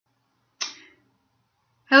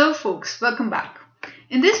Hello folks, welcome back.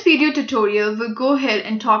 In this video tutorial, we'll go ahead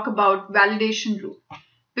and talk about validation rule.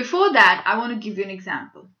 Before that, I want to give you an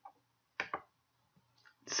example.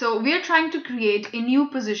 So we are trying to create a new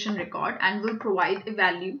position record and we'll provide a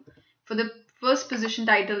value. For the first position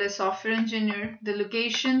title is software engineer, the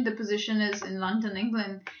location, the position is in London,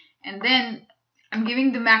 England, and then I'm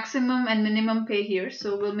giving the maximum and minimum pay here.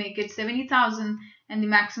 So we'll make it 70,000 and the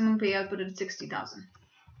maximum pay I'll put it at 60,000.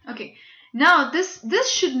 Okay. Now this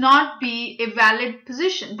should not be a valid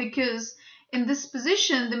position because in this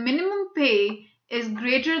position the minimum pay is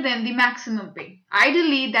greater than the maximum pay.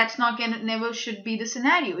 Ideally that's never should be the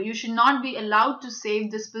scenario. You should not be allowed to save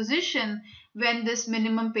this position when this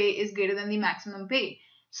minimum pay is greater than the maximum pay.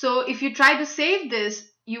 So if you try to save this,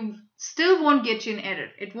 you still won't get you an error.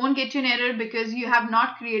 It won't get you an error because you have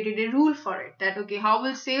not created a rule for it. That okay, how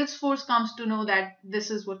will Salesforce comes to know that this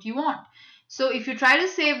is what you want? So if you try to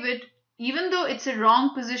save it, even though it's a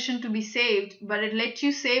wrong position to be saved, but it lets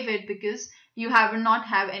you save it because you not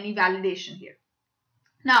have any validation here.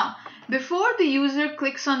 Now, before the user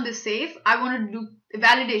clicks on the save, I want to do a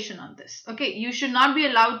validation on this. Okay, you should not be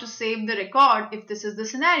allowed to save the record if this is the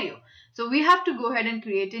scenario. So we have to go ahead and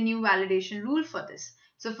create a new validation rule for this.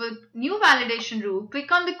 So for new validation rule,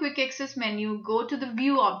 click on the quick access menu, go to the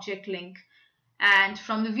view object link. And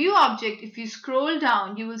from the view object, if you scroll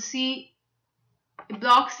down, you will see a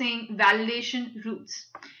block saying validation rules.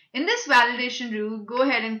 In this validation rule, go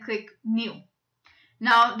ahead and click new.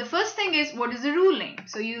 Now the first thing is what is the rule name?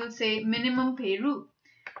 So you will say minimum pay rule.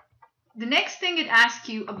 The next thing it asks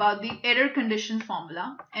you about the error condition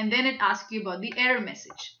formula, and then it asks you about the error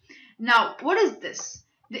message. Now what is this?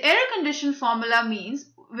 The error condition formula means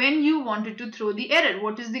when you wanted to throw the error,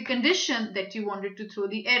 what is the condition that you wanted to throw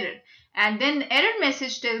the error, and then the error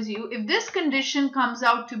message tells you if this condition comes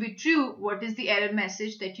out to be true, what is the error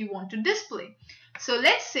message that you want to display. So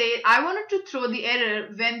let's say I wanted to throw the error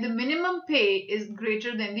when the minimum pay is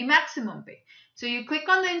greater than the maximum pay. So you click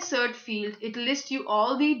on the insert field, it lists you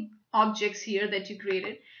all the objects here that you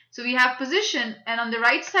created. So we have position, and on the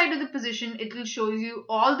right side of the position it will show you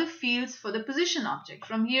all the fields for the position object.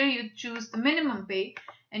 From here you choose the minimum pay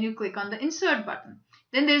and you click on the insert button.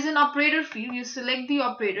 Then there's an operator field. You select the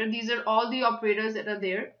operator. These are all the operators that are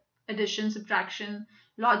there: addition, subtraction,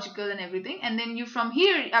 logical, and everything. And then you from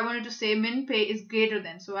here, I wanted to say min pay is greater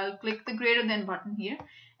than. So I'll click the greater than button here.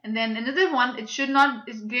 And then another one, it should not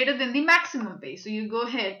is greater than the maximum pay. So you go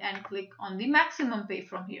ahead and click on the maximum pay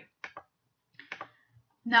from here.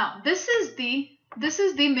 Now this is the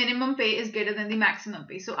minimum pay is greater than the maximum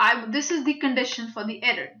pay. So this is the condition for the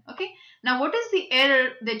error. Okay. Now what is the error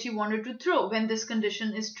that you wanted to throw when this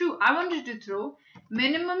condition is true? I wanted to throw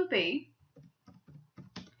minimum pay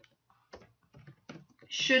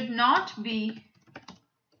should not be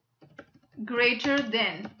greater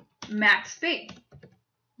than max pay.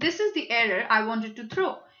 This is the error I wanted to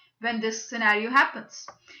throw when this scenario happens.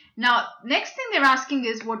 Now next thing they're asking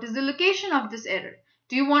is what is the location of this error?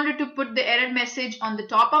 Do you want it to put the error message on the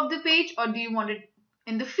top of the page, or do you want it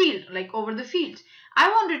in the field, like over the field? I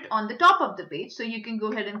want it on the top of the page, so you can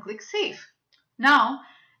go ahead and click save. Now,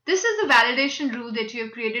 this is the validation rule that you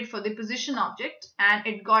have created for the position object, and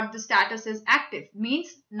it got the status as active.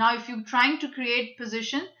 Means now if you're trying to create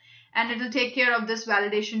position, and it will take care of this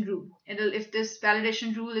validation rule. If this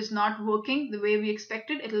validation rule is not working the way we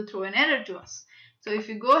expected, it will throw an error to us. So if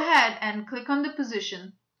you go ahead and click on the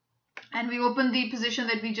position, and we open the position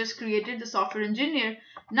that we just created, the software engineer.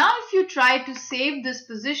 Now if you try to save this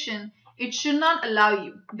position, it should not allow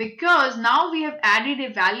you because now we have added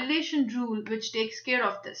a validation rule which takes care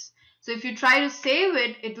of this. So if you try to save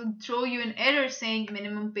it, it will throw you an error saying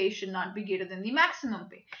minimum pay should not be greater than the maximum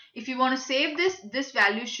pay. If you want to save this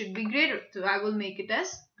value should be greater. So I will make it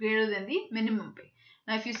as greater than the minimum pay.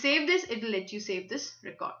 Now if you save this, it will let you save this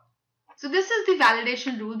record. So this is the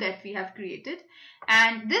validation rule that we have created,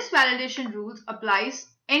 and this validation rule applies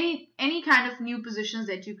any kind of new positions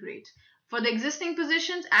that you create for the existing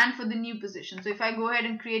positions and for the new position. So if I go ahead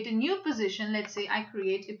and create a new position, let's say I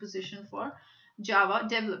create a position for Java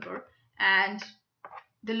developer, and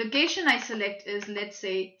the location I select is, let's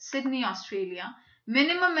say, Sydney, Australia.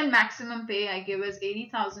 Minimum and maximum pay I give as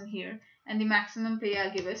 80,000 here, and the maximum pay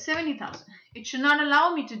I'll give as 70,000. It should not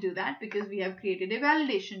allow me to do that because we have created a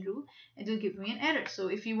validation rule. It will give me an error. So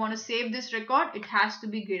if you want to save this record, it has to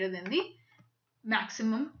be greater than the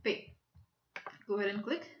maximum pay. Go ahead and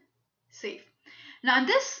click save. Now in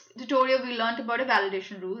this tutorial, we learned about a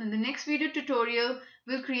validation rule. In the next video tutorial,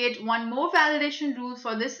 we'll create one more validation rule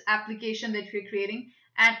for this application that we're creating,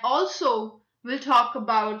 and also we'll talk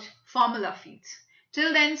about formula fields.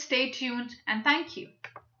 Till then, stay tuned and thank you.